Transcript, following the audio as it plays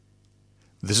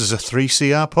This is a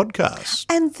 3CR podcast.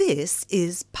 And this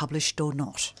is Published or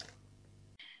Not.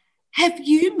 Have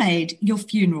you made your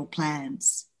funeral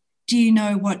plans? Do you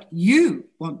know what you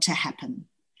want to happen?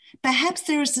 Perhaps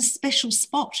there is a special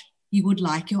spot you would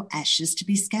like your ashes to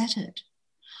be scattered.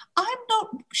 I'm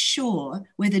not sure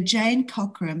whether Jane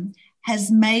Cockram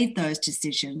has made those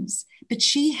decisions, but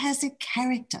she has a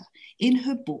character in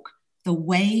her book, The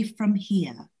Way From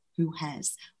Here, who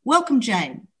has. Welcome,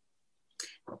 Jane.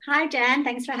 Hi, Jan.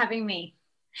 Thanks for having me.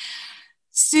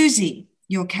 Susie,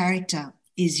 your character,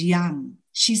 is young.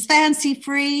 She's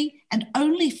fancy-free and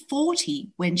only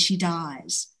 40 when she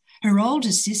dies. Her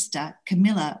older sister,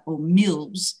 Camilla, or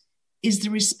Mills, is the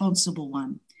responsible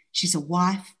one. She's a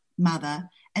wife, mother,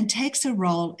 and takes her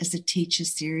role as a teacher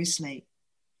seriously.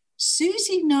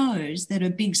 Susie knows that her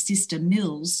big sister,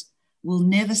 Mills, will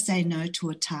never say no to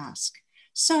a task.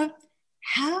 So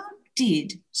how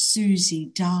did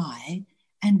Susie die,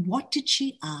 and what did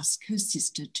she ask her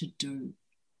sister to do?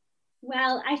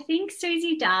 Well, I think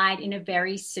Susie died in a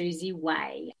very Susie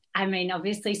way. I mean,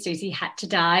 obviously Susie had to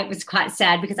die. It was quite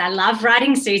sad because I love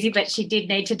writing Susie, but she did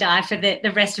need to die for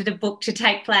the rest of the book to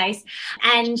take place.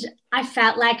 And I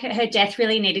felt like her death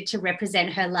really needed to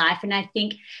represent her life. And I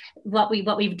think what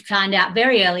we found out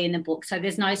very early in the book, so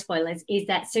there's no spoilers, is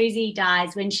that Susie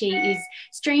dies when she is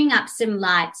stringing up some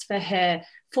lights for her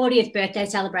 40th birthday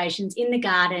celebrations in the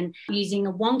garden using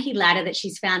a wonky ladder that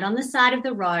she's found on the side of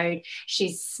the road.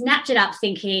 She's snapped it up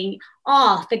thinking,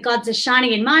 oh, the gods are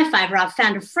shining in my favour. I've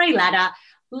found a free ladder.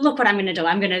 Look what I'm going to do.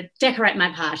 I'm going to decorate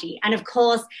my party. And of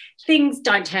course, things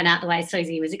don't turn out the way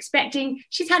Susie was expecting.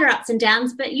 She's had her ups and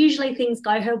downs, but usually things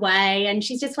go her way. And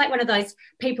she's just like one of those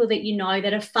people that you know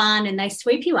that are fun and they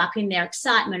sweep you up in their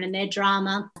excitement and their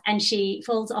drama. And she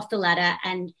falls off the ladder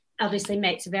and obviously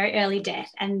meets a very early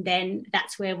death. And then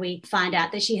that's where we find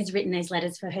out that she has written these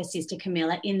letters for her sister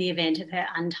Camilla in the event of her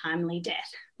untimely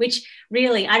death, which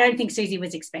really I don't think Susie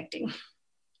was expecting.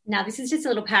 Now, this is just a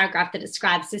little paragraph that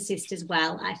describes the sisters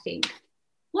well, I think.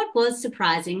 What was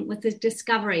surprising was the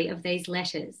discovery of these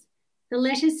letters. The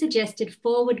letters suggested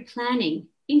forward planning,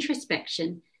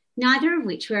 introspection, neither of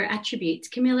which were attributes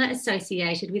Camilla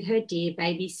associated with her dear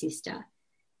baby sister.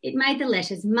 It made the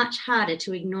letters much harder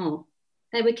to ignore.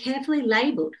 They were carefully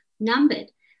labelled,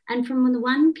 numbered, and from the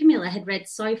one Camilla had read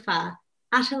so far,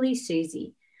 utterly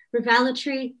Susie,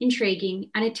 revelatory, intriguing,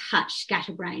 and a touch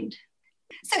scatterbrained.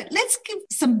 So let's give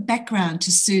some background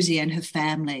to Susie and her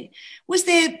family. Was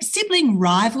there sibling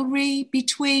rivalry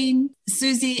between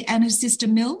Susie and her sister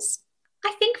Mills?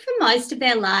 I think for most of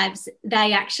their lives,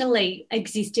 they actually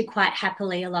existed quite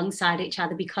happily alongside each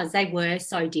other because they were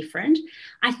so different.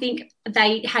 I think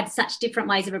they had such different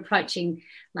ways of approaching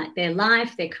like their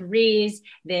life, their careers,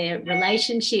 their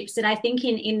relationships, that I think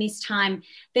in this time,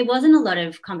 there wasn't a lot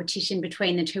of competition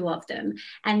between the two of them,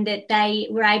 and that they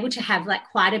were able to have like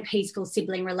quite a peaceful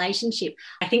sibling relationship.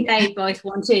 I think they both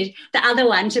wanted the other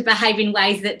one to behave in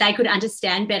ways that they could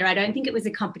understand better. I don't think it was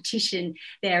a competition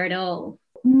there at all.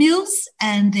 Mills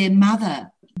and their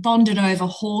mother bonded over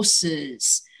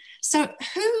horses. So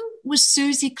who was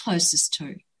Susie closest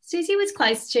to? Susie was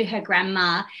close to her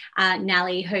grandma,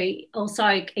 Nellie, who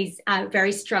also is a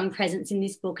very strong presence in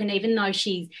this book. And even though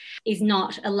she is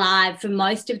not alive for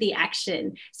most of the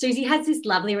action, Susie has this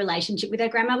lovely relationship with her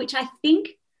grandma, which I think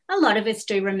a lot of us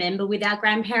do remember with our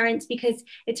grandparents, because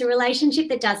it's a relationship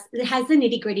that has the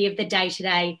nitty-gritty of the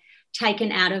day-to-day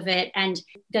taken out of it, and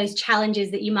those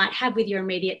challenges that you might have with your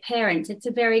immediate parents. It's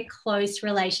a very close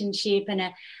relationship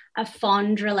and a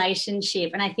fond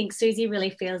relationship. And I think Susie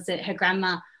really feels that her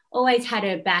grandma always had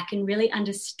her back and really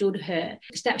understood her,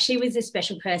 that she was a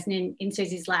special person in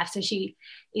Susie's life. So she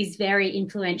is very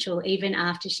influential even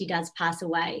after she does pass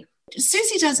away.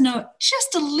 Susie does know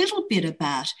just a little bit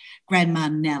about Grandma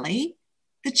Nellie,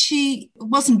 that she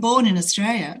wasn't born in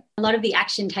Australia. A lot of the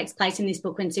action takes place in this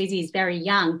book when Susie is very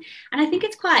young. And I think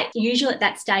it's quite usual at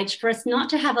that stage for us not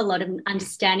to have a lot of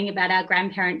understanding about our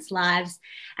grandparents' lives.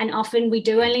 And often we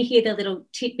do only hear the little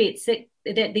tidbits that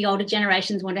the older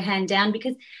generations want to hand down,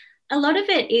 because a lot of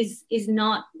it is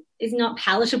not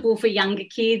palatable for younger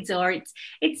kids, or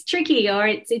it's tricky, or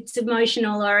it's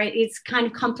emotional, or it's kind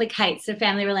of complicates the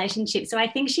family relationship. So I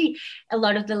think a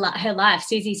lot of her life,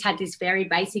 Susie's had this very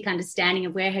basic understanding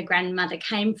of where her grandmother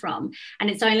came from, and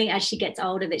it's only as she gets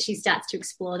older that she starts to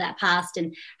explore that past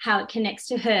and how it connects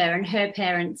to her and her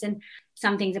parents. And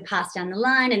some things are passed down the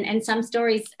line, and some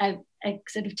stories are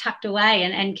sort of tucked away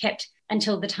and kept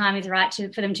until the time is right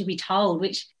for them to be told,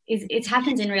 which it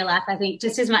happens in real life, I think,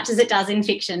 just as much as it does in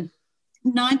fiction.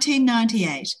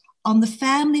 1998, on the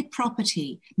family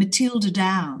property, Matilda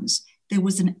Downs, there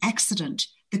was an accident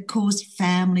that caused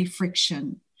family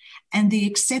friction. and the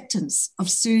acceptance of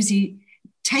Susie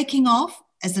taking off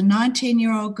as a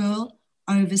 19-year-old girl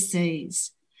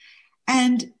overseas.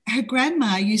 And her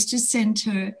grandma used to send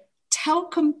her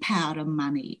talcum powder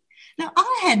money. Now,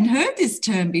 I hadn't heard this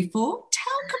term before,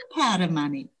 talcum powder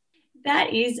money.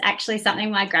 That is actually something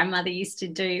my grandmother used to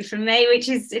do for me, which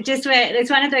is just where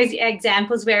it's one of those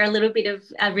examples where a little bit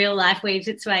of real life weaves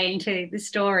its way into the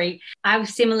story. I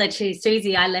was similar to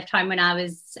Susie. I left home when I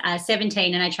was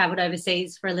 17 and I travelled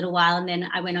overseas for a little while, and then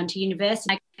I went on to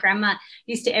university. My grandma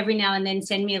used to every now and then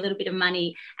send me a little bit of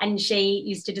money, and she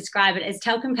used to describe it as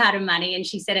talcum powder money, and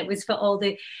she said it was for all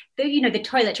the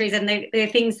toiletries and the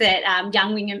things that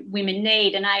young women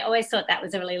need, and I always thought that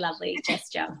was a really lovely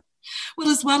gesture. Well,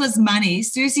 as well as money,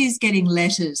 Susie is getting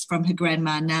letters from her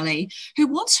grandma, Nellie, who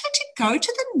wants her to go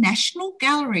to the National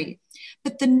Gallery.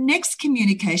 But the next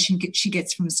communication she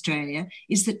gets from Australia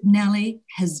is that Nellie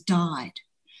has died.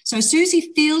 So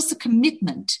Susie feels the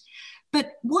commitment.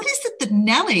 But what is it that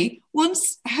Nellie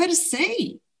wants her to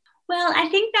see? Well, I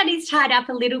think that is tied up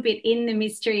a little bit in the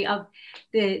mystery of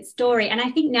the story. And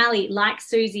I think Nellie, like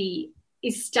Susie,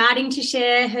 is starting to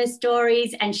share her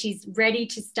stories and she's ready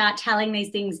to start telling these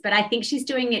things, but I think she's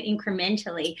doing it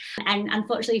incrementally. And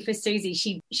unfortunately for Susie,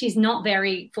 she's not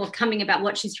very forthcoming about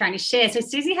what she's trying to share. So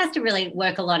Susie has to really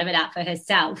work a lot of it out for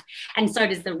herself. And so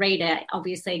does the reader,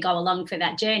 obviously, go along for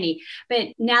that journey. But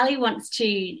Nellie wants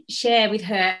to share with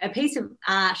her a piece of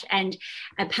art and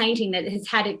a painting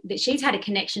that she's had a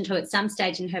connection to at some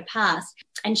stage in her past.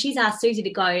 And she's asked Susie to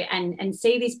go and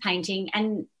see this painting,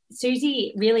 and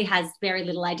Susie really has very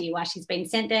little idea why she's been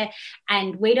sent there,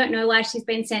 and we don't know why she's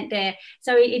been sent there.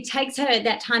 So it takes her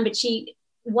that time, but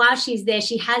while she's there,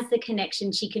 she has the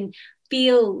connection. She can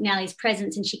feel Nellie's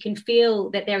presence and she can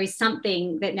feel that there is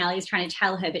something that Nellie is trying to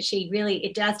tell her, but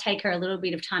it does take her a little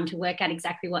bit of time to work out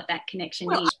exactly what that connection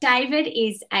is. David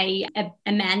is a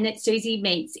man that Susie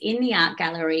meets in the art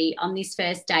gallery on this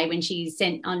first day when she's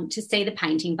sent on to see the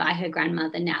painting by her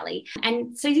grandmother, Nellie.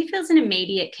 And Susie feels an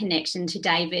immediate connection to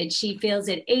David. She feels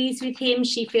at ease with him.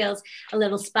 She feels a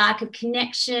little spark of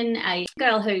connection. A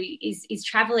girl who is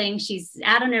traveling, she's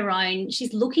out on her own.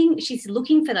 She's looking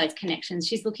for those connections.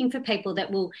 She's looking for people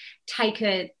that will take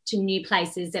her to new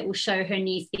places, that will show her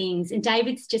new things. And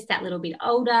David's just that little bit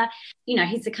older. You know,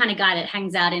 he's the kind of guy that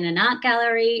hangs out in an art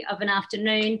gallery of an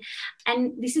afternoon.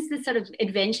 And this is the sort of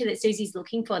adventure that Susie's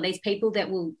looking for, these people that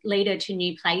will lead her to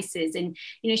new places. And,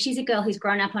 you know, she's a girl who's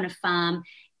grown up on a farm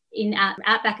in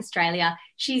outback Australia.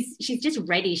 She's just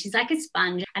ready. She's like a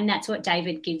sponge. And that's what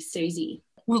David gives Susie.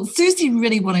 Well, Susie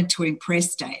really wanted to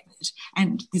impress David,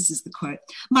 and this is the quote: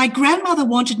 "My grandmother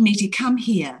wanted me to come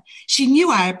here. She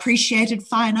knew I appreciated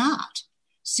fine art."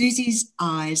 Susie's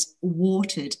eyes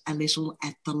watered a little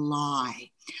at the lie.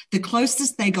 The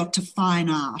closest they got to fine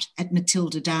art at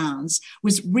Matilda Downs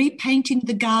was repainting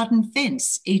the garden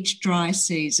fence each dry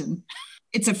season.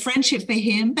 It's a friendship for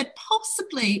him, but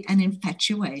possibly an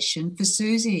infatuation for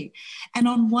Susie. And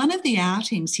on one of the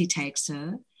outings he takes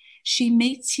her, she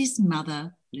meets his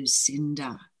mother,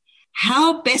 Lucinda.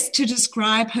 How best to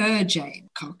describe her, Jane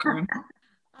Cochrane?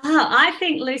 Oh, I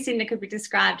think Lucinda could be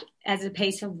described as a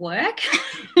piece of work.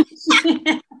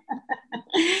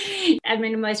 I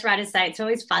mean, most writers say it's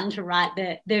always fun to write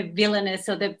the villainous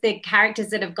or the characters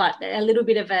that have got a little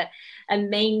bit of a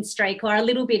mean streak or a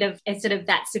little bit of a sort of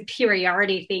that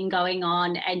superiority thing going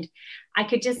on. And I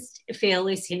could just feel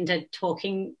Lucinda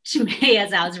talking to me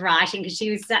as I was writing, because she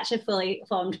was such a fully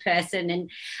formed person, and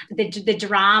the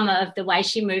drama of the way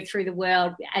she moved through the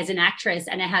world as an actress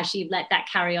and how she let that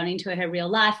carry on into her real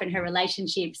life and her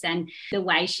relationships, and the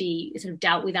way she sort of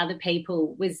dealt with other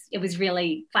people was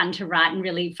really fun to write, and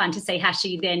really fun to see how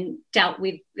she then dealt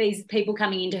with these people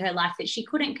coming into her life that she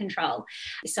couldn't control.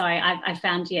 So I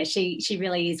found, she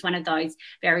really is one of those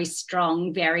very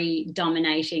strong, very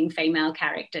dominating female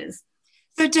characters.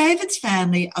 So David's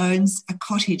family owns a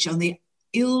cottage on the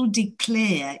Ile de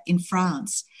Claire in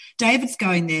France. David's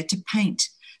going there to paint.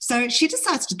 So she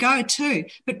decides to go too,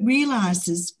 but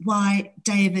realises why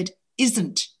David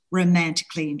isn't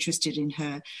romantically interested in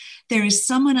her. There is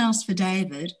someone else for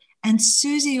David, and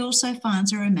Susie also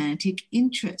finds a romantic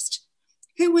interest.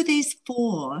 Who were these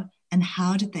for, and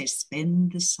how did they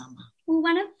spend the summer? Well,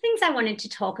 one of the things I wanted to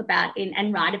talk about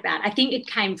and write about, I think it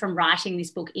came from writing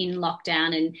this book in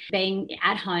lockdown and being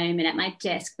at home and at my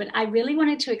desk, but I really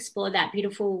wanted to explore that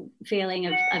beautiful feeling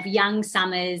of young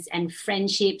summers and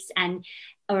friendships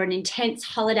or an intense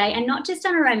holiday, and not just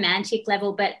on a romantic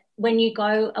level, but when you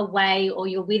go away or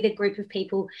you're with a group of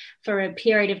people for a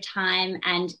period of time,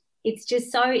 and it's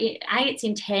just so, A, it's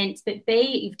intense, but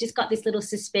B, you've just got this little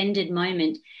suspended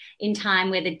moment in time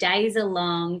where the days are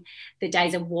long, the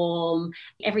days are warm,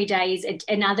 every day is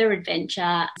another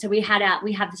adventure. So we have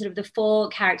sort of the four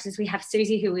characters. We have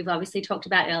Susie, who we've obviously talked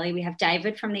about earlier. We have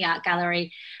David from the art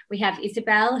gallery. We have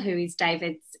Isabel, who is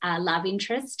David's love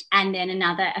interest, and then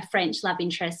a French love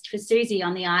interest for Susie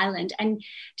on the island. And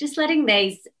just letting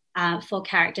these four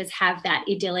characters have that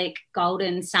idyllic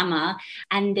golden summer.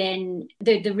 And then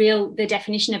the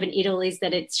definition of an idyll is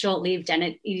that it's short-lived and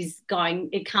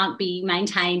it can't be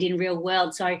maintained in real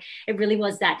world. So it really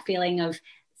was that feeling of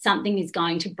something is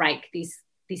going to break this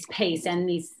peace and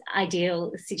this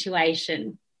ideal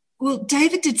situation. Well,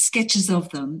 David did sketches of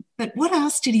them, but what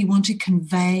else did he want to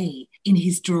convey in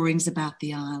his drawings about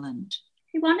the island?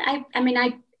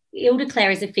 Ile de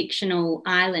Clare is a fictional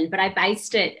island, but I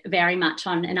based it very much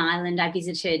on an island I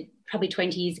visited probably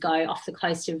 20 years ago off the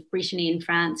coast of Brittany in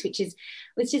France,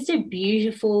 was just a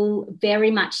beautiful, very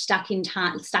much stuck in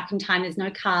time. There's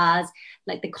no cars,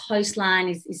 like the coastline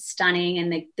is stunning,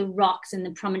 and the rocks and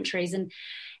the promontories,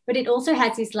 but it also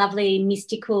has this lovely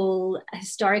mystical,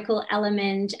 historical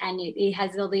element, and it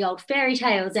has all the old fairy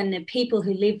tales and the people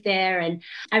who live there. And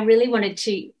I really wanted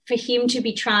for him to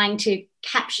be trying to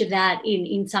capture that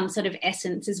in some sort of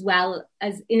essence, as well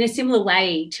as in a similar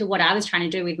way to what I was trying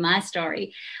to do with my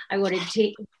story. I wanted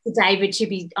David to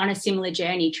be on a similar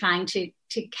journey, trying to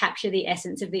capture the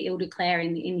essence of the Ile de Clare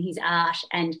in his art,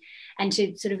 and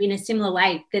to sort of in a similar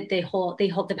way that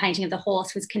the painting of the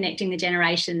horse was connecting the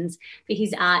generations, for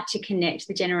his art to connect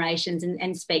the generations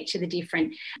and speak to the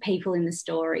different people in the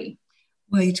story.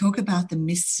 Well, you talk about the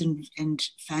myths and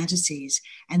fantasies,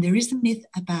 and there is a myth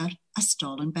about a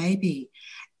stolen baby.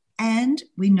 And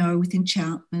we know with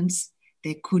enchantments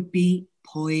there could be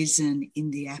poison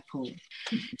in the apple.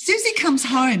 Susie comes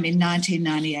home in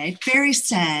 1998, very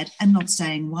sad and not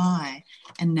saying why,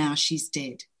 and now she's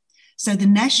dead. So the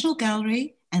National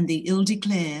Gallery and the Ile de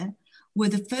Clare were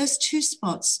the first two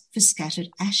spots for scattered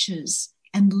ashes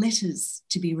and letters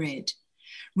to be read.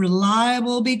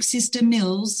 Reliable big sister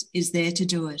Mills is there to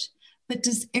do it, but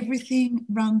does everything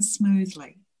run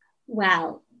smoothly?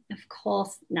 Well, of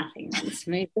course, nothing runs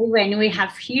smoothly when we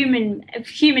have human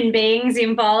beings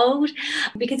involved,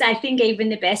 because I think even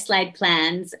the best laid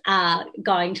plans are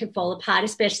going to fall apart,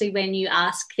 especially when you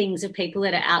ask things of people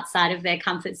that are outside of their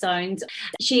comfort zones.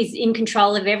 She's in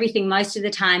control of everything most of the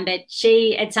time, but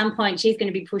at some point she's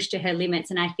going to be pushed to her limits.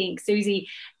 And I think Susie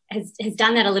has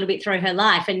done that a little bit through her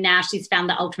life, and now she's found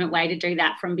the ultimate way to do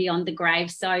that from beyond the grave.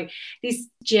 So this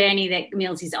journey that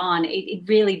Mills is on, it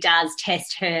really does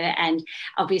test her, and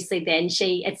obviously then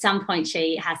at some point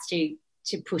she has to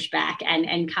push back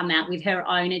and come out with her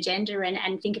own agenda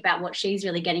and think about what she's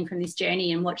really getting from this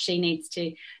journey and what she needs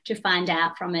to find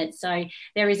out from it. So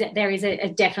there is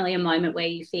definitely a moment where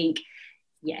you think,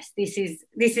 yes, this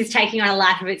is taking on a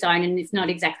life of its own, and it's not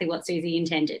exactly what Susie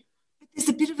intended. There's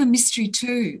a bit of a mystery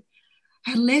too.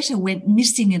 Her letter went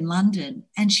missing in London,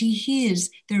 and she hears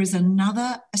there is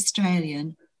another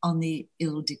Australian on the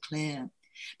Ile de Clare.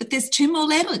 But there's two more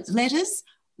letters,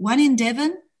 one in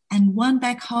Devon and one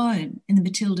back home in the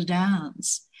Matilda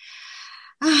Downs.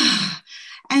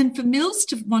 And for Mills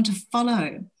to want to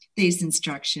follow these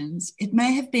instructions, it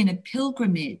may have been a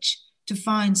pilgrimage to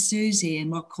find Susie and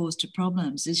what caused her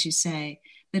problems, as you say,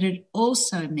 but it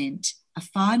also meant a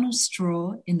final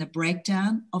straw in the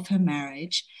breakdown of her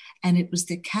marriage, and it was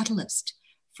the catalyst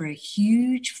for a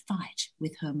huge fight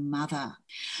with her mother.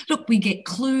 Look, we get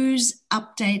clues,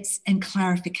 updates, and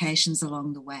clarifications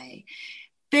along the way.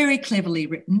 Very cleverly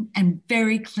written and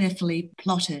very cleverly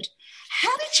plotted.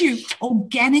 How did you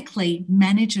organically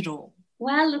manage it all?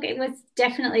 Well, look, it was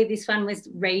definitely, this one was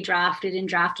redrafted and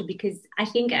drafted, because I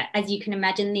think, as you can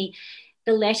imagine,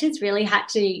 the letters really had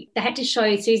to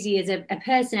show Susie as a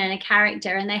person and a character,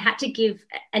 and they had to give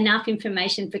enough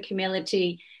information for Camilla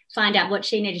to find out what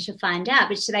she needed to find out,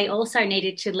 but they also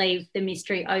needed to leave the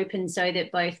mystery open so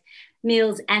that both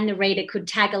Mills and the reader could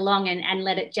tag along and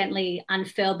let it gently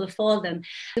unfurl before them.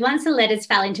 Once the letters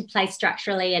fell into place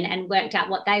structurally and worked out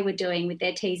what they were doing with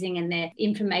their teasing and their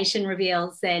information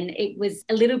reveals, then it was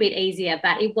a little bit easier,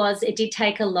 but it did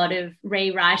take a lot of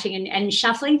rewriting and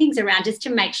shuffling things around just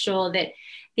to make sure that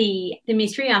the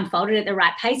mystery unfolded at the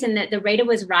right pace and that the reader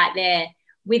was right there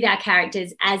with our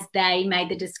characters as they made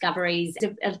the discoveries.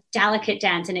 It's a delicate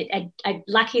dance, and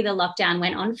lucky the lockdown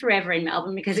went on forever in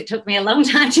Melbourne, because it took me a long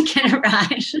time to get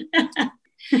it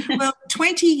right. Well,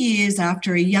 20 years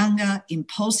after a younger,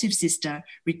 impulsive sister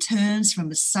returns from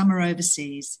a summer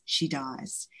overseas, she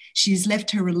dies. She has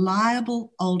left her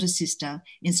reliable older sister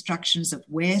instructions of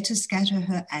where to scatter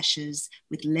her ashes,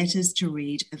 with letters to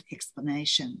read of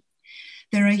explanation.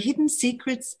 There are hidden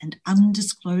secrets and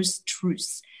undisclosed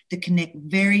truths that connect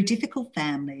very difficult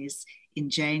families in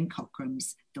Jane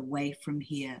Cockram's The Way From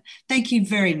Here. Thank you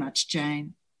very much,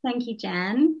 Jane. Thank you,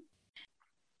 Jan.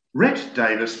 Rhett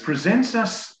Davis presents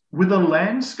us with a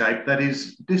landscape that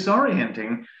is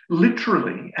disorienting,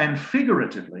 literally and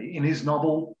figuratively, in his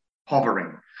novel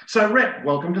Hovering. So, Rhett,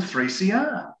 welcome to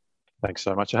 3CR. Thanks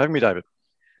so much for having me, David.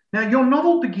 Now, your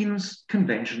novel begins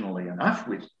conventionally enough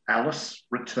with Alice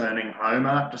returning home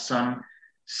after some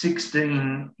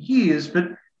 16 years, but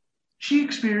she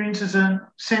experiences a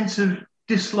sense of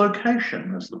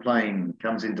dislocation as the plane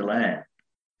comes into land.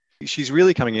 She's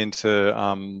really coming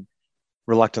into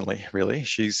reluctantly. Really,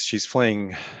 she's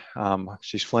fleeing.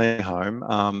 She's fleeing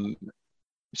home.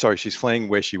 She's fleeing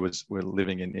where she was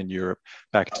living in Europe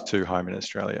back to home in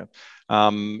Australia.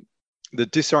 The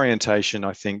disorientation,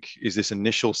 I think, is this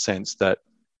initial sense that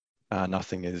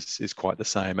nothing is quite the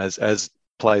same as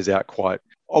plays out quite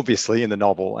obviously in the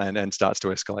novel and starts to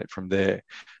escalate from there.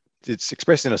 It's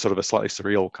expressed in a sort of a slightly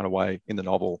surreal kind of way in the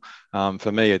novel.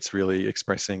 For me, it's really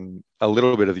expressing a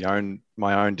little bit of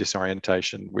my own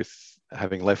disorientation with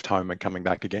having left home and coming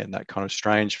back again, that kind of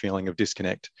strange feeling of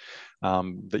disconnect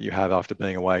that you have after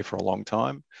being away for a long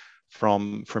time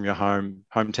from your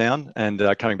hometown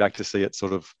and coming back to see it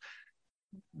sort of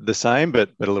the same, but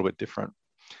a little bit different.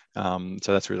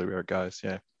 So that's really where it goes,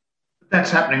 yeah. That's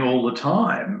happening all the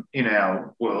time in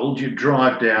our world. You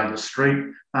drive down the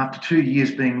street after 2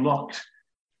 years being locked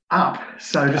up,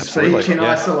 so to speak, in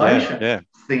isolation. Yeah.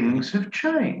 Things have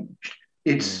changed.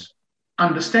 It's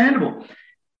understandable.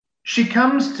 She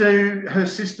comes to her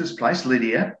sister's place,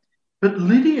 Lydia, but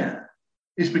Lydia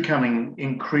is becoming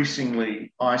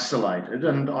increasingly isolated,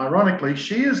 and ironically,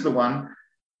 she is the one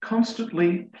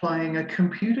constantly playing a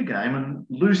computer game and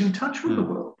losing touch with the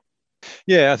world.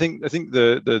 Yeah, I think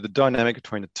the dynamic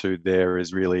between the two there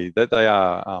is really that they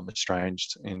are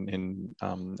estranged in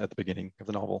at the beginning of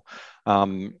the novel,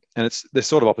 and they're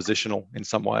sort of oppositional in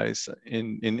some ways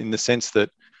in the sense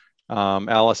that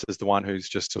Alice is the one who's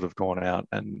just sort of gone out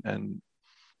and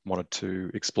wanted to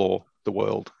explore the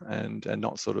world and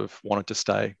not sort of wanted to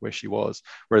stay where she was,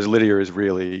 whereas Lydia is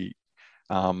really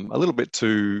a little bit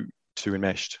too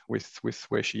enmeshed with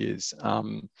where she is.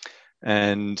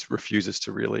 And refuses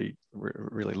to really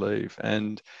leave.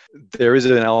 And there is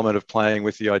an element of playing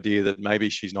with the idea that maybe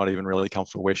she's not even really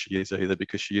comfortable where she is either,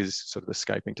 because she is sort of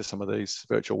escaping to some of these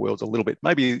virtual worlds a little bit,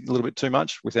 maybe a little bit too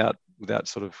much without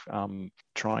sort of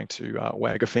trying to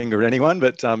wag a finger at anyone.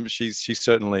 But she's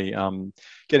certainly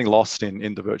getting lost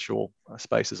in the virtual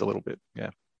spaces a little bit, yeah.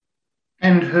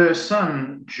 And her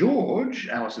son, George,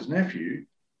 Alice's nephew,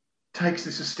 takes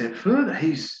this a step further.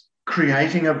 He's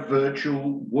creating a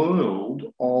virtual world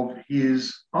of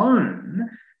his own.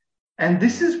 And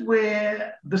this is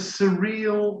where the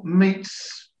surreal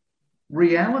meets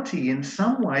reality in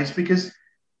some ways, because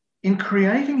in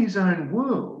creating his own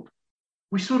world,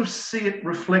 we sort of see it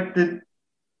reflected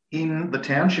in the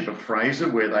township of Fraser,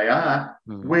 where they are,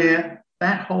 where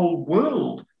that whole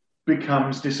world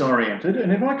becomes disoriented.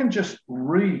 And if I can just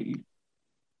read,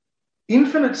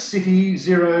 Infinite City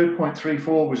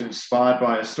 0.34 was inspired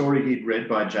by a story he'd read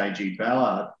by J.G.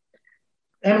 Ballard.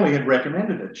 Emily had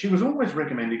recommended it. She was always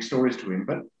recommending stories to him,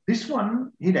 but this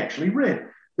one he'd actually read.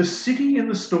 The city in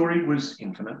the story was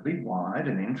infinitely wide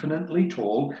and infinitely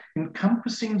tall,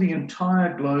 encompassing the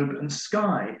entire globe and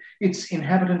sky. Its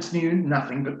inhabitants knew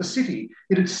nothing but the city.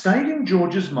 It had stayed in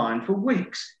George's mind for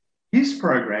weeks. His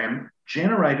program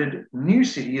generated new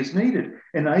city as needed,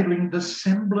 enabling the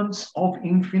semblance of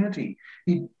infinity.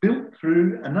 He built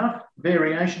through enough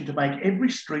variation to make every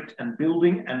street and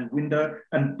building and window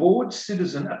and board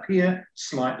citizen appear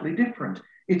slightly different.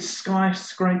 Its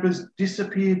skyscrapers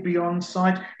disappeared beyond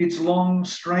sight. Its long,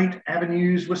 straight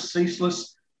avenues were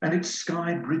ceaseless, and its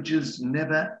sky bridges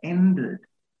never ended.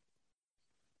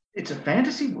 It's a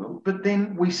fantasy world, but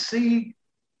then we see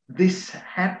this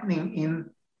happening in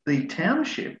the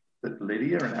township that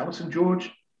Lydia and Alice and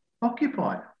George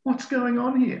occupy. What's going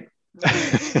on here?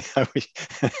 I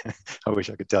wish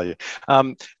I could tell you.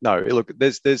 No, look,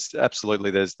 there's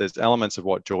absolutely there's elements of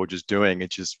what George is doing,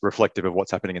 which is reflective of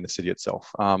what's happening in the city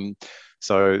itself.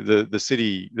 So the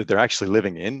city that they're actually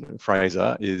living in,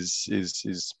 Fraser, is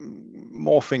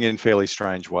morphing in fairly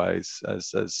strange ways.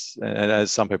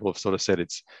 As some people have sort of said,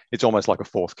 it's almost like a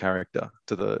fourth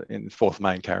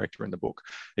main character in the book.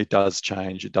 It does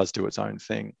change. It does do its own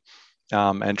thing.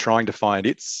 And trying to find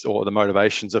the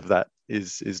motivations of that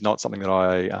is not something that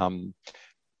I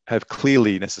have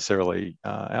clearly necessarily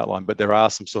outlined, but there are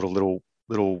some sort of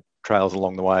little trails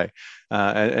along the way.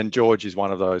 And George is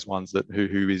one of those ones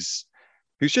who's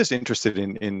just interested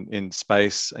in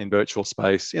space, in virtual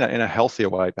space, in a healthier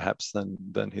way perhaps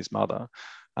than his mother.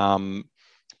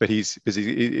 But he's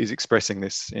expressing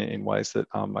this in ways that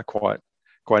are quite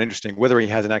interesting. Whether he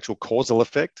has an actual causal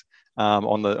effect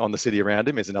on the city around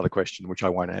him is another question, which I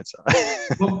won't answer.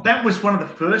 Well, that was one of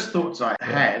the first thoughts I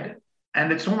had,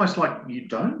 and it's almost like you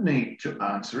don't need to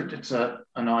answer it. It's an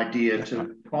idea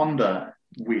to ponder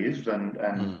with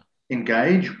and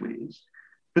engage with.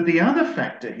 But the other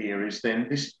factor here is then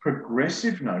this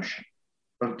progressive notion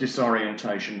of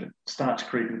disorientation that starts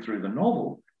creeping through the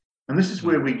novel. And this is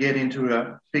where we get into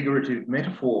a figurative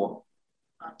metaphor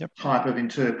type of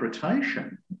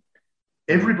interpretation.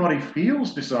 Everybody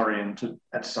feels disoriented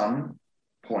at some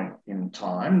point in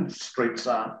time. The streets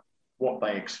aren't what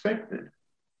they expected.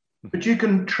 But you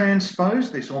can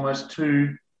transpose this almost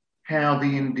to how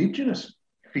the Indigenous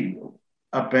feel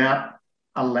about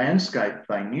a landscape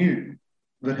they knew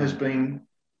that has been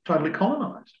totally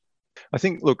colonised. I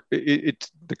think, look, the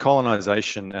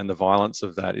colonisation and the violence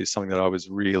of that is something that I was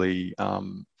really,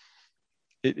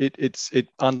 it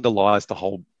underlies the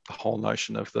whole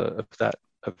notion of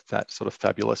that sort of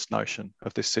fabulous notion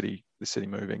of this city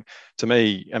moving. To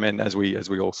me, I mean, as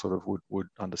we all sort of would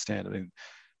understand, I mean,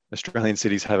 Australian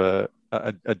cities have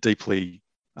a deeply,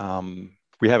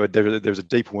 there's a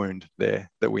deep wound there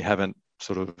that we haven't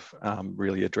sort of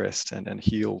really addressed and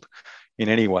healed in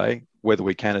any way. Whether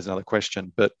we can is another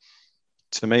question. But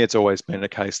to me, it's always been a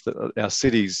case that our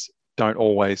cities don't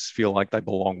always feel like they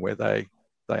belong where they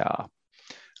are.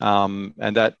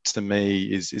 And that to me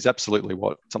is absolutely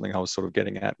something I was sort of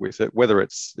getting at with it. Whether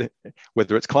it's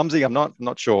clumsy, I'm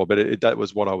not sure, but that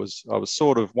was what I was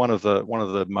sort of one of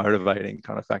the motivating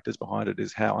kind of factors behind it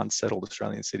is how unsettled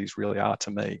Australian cities really are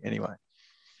to me anyway.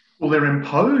 Well, they're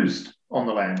imposed on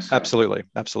the landscape.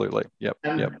 Absolutely. Yep.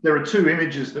 And there are two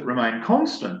images that remain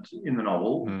constant in the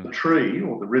novel, the tree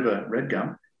or the river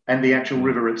Redgum, and the actual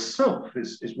river itself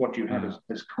is what you have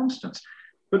as constants.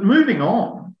 But moving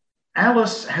on,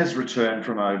 Alice has returned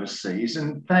from overseas.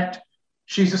 In fact,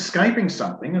 she's escaping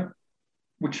something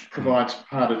which provides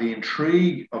part of the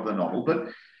intrigue of the novel, but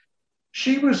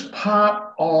she was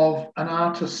part of an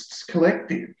artists'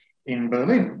 collective in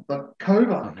Berlin, the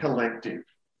Kova Collective.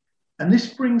 And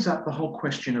this brings up the whole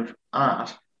question of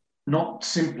art, not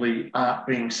simply art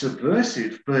being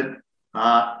subversive, but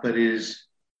art that is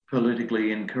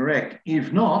politically incorrect,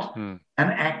 if not an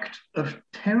act of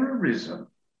terrorism.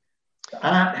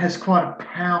 Art has quite a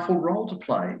powerful role to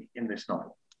play in this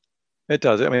novel. It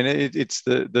does. I mean, it's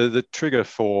the trigger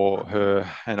for her,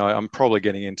 and I'm probably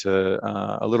getting into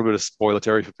a little bit of spoiler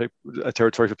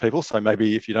territory for people. So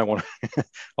maybe if you don't want to,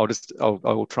 I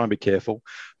will try and be careful.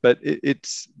 But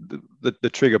it's the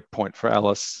trigger point for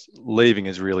Alice leaving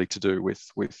is really to do with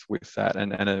that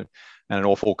and an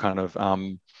awful kind of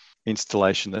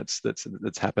installation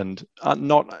that's happened,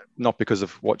 not because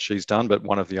of what she's done, but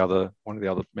one of the other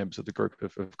members of the group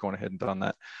have gone ahead and done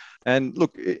that. And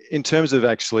look, in terms of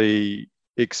actually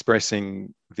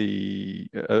expressing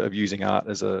of using art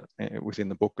within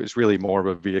the book, is really more of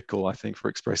a vehicle, I think, for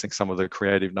expressing some of the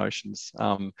creative notions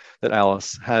that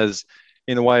Alice has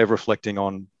in a way of reflecting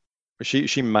on.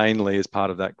 She mainly, as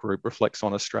part of that group, reflects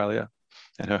on Australia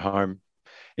and her home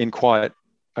in quite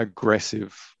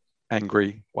aggressive,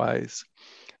 angry ways,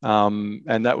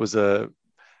 and that was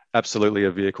absolutely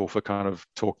a vehicle for kind of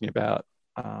talking about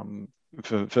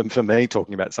for me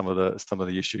talking about some of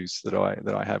the issues that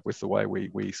I have with the way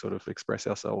we sort of express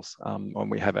ourselves when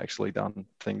we have actually done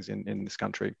things in this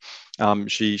country.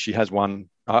 She has one.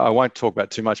 I won't talk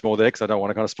about too much more there because I don't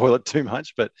want to kind of spoil it too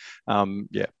much, but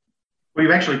yeah.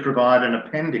 We've actually provided an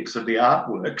appendix of the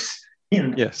artworks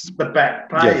in the back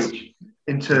page. Yes.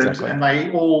 In terms, and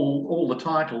they all the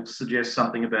titles suggest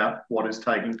something about what is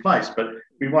taking place, but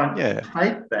we won't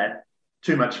take that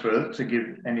too much further to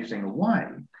give anything away.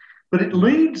 But it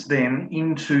leads then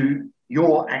into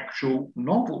your actual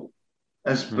novel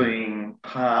as being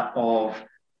part of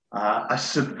a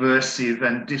subversive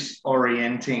and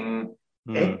disorienting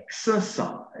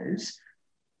exercise,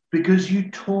 because you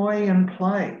toy and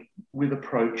play with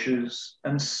approaches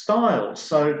and styles.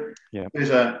 So there's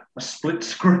a split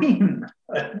screen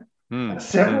at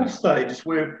several stages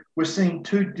where we're seeing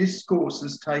two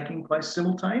discourses taking place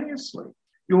simultaneously.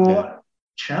 You're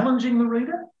challenging the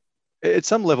reader? At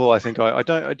some level, I think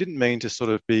I didn't mean to sort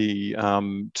of be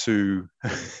too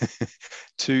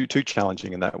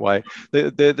challenging in that way.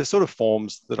 The sort of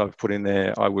forms that I've put in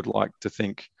there, I would like to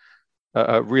think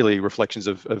really reflections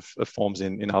of forms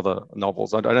in other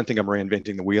novels. I don't think I'm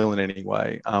reinventing the wheel in any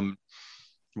way. Some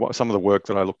of the work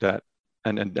that I looked at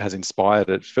and has inspired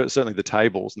it, certainly the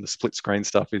tables and the split screen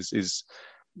stuff is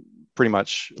pretty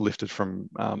much lifted from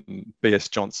B.S.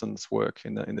 Johnson's work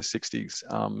in the 60s.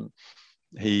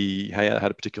 He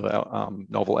had a particular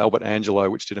novel, Albert Angelo,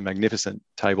 which did a magnificent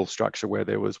table structure where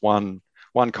there was one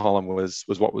column was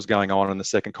what was going on, and the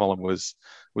second column was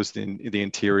the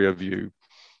interior view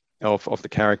of the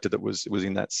character that was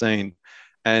in that scene.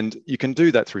 And you can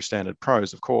do that through standard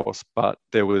prose, of course, but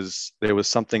there was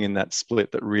something in that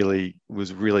split that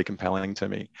was really compelling to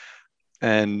me.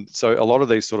 And so a lot of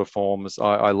these sort of forms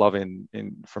I love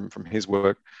from his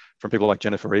work, from people like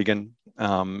Jennifer Egan,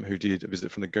 who did a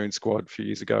visit from the Goon Squad a few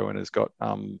years ago and has got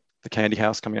The Candy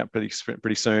House coming up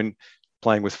pretty soon,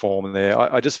 playing with form in there.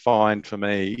 I just find, for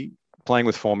me, playing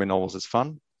with form in novels is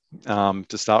fun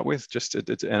to start with.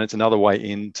 And it's another way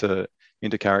into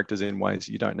characters in ways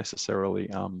you don't necessarily.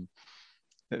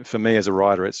 For me as a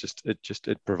writer,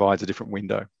 it provides a different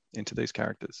window into these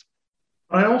characters.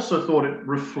 I also thought it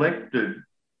reflected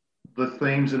the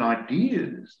themes and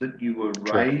ideas that you were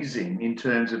raising in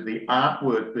terms of the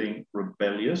artwork being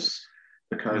rebellious,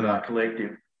 the Kodar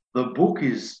Collective. The book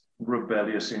is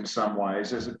rebellious in some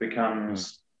ways as it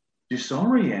becomes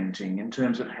disorienting in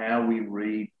terms of how we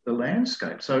read the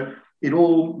landscape. So it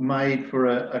all made for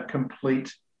a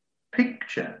complete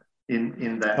picture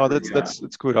in that. Oh, that's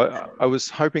good. I was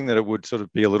hoping that it would sort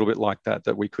of be a little bit like that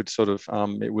we could sort of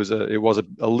it was a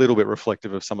little bit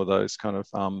reflective of some of those kind of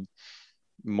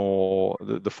more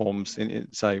the forms in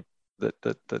say that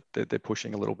they're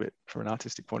pushing a little bit from an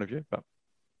artistic point of view, but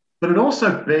it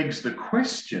also begs the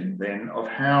question then of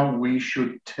how we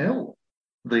should tell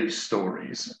these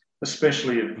stories,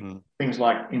 especially of things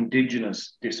like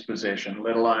Indigenous dispossession,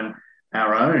 let alone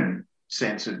our own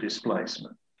sense of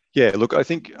displacement. Yeah, look, I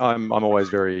think I'm always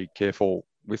very careful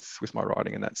with my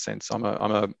writing in that sense. I'm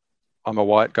a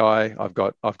white guy. I've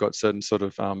got certain sort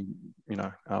of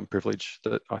privilege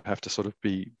that I have to sort of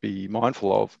be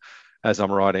mindful of as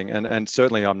I'm writing, and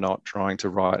certainly I'm not trying to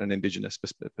write an Indigenous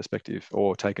perspective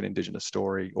or take an Indigenous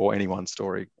story or anyone's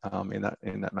story in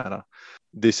that manner.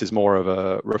 This is more of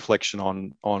a reflection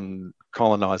on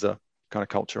colonizer kind of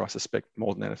culture, I suspect,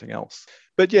 more than anything else.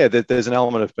 But yeah, there's an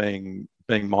element of being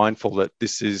mindful that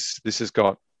this has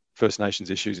got First Nations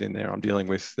issues in there I'm dealing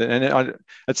with. And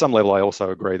at some level, I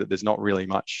also agree that there's not really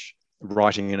much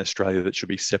writing in Australia that should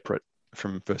be separate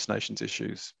from First Nations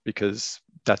issues, because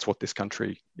that's what this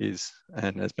country is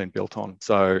and has been built on.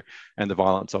 So, and the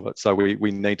violence of it. So we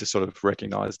need to sort of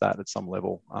recognise that at some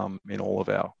level in all of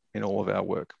our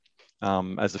work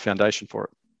as the foundation for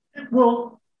it.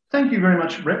 Well, thank you very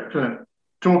much, Rhett, for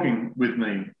talking with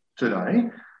me today.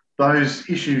 Those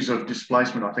issues of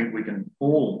displacement, I think we can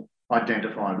all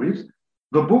identify with.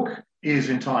 The book is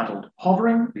entitled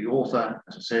Hovering. The author,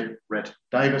 as I said, Rhett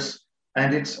Davis,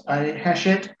 and it's a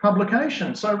Hachette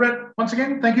publication. So, Rhett, once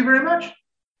again, thank you very much.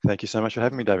 Thank you so much for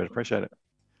having me, David. Appreciate it.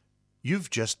 You've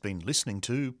just been listening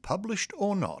to Published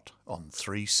or Not on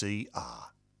 3CR.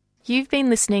 You've been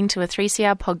listening to a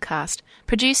 3CR podcast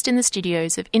produced in the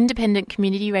studios of independent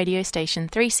community radio station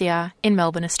 3CR in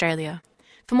Melbourne, Australia.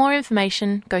 For more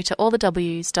information, go to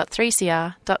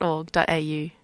allthews.3cr.org.au.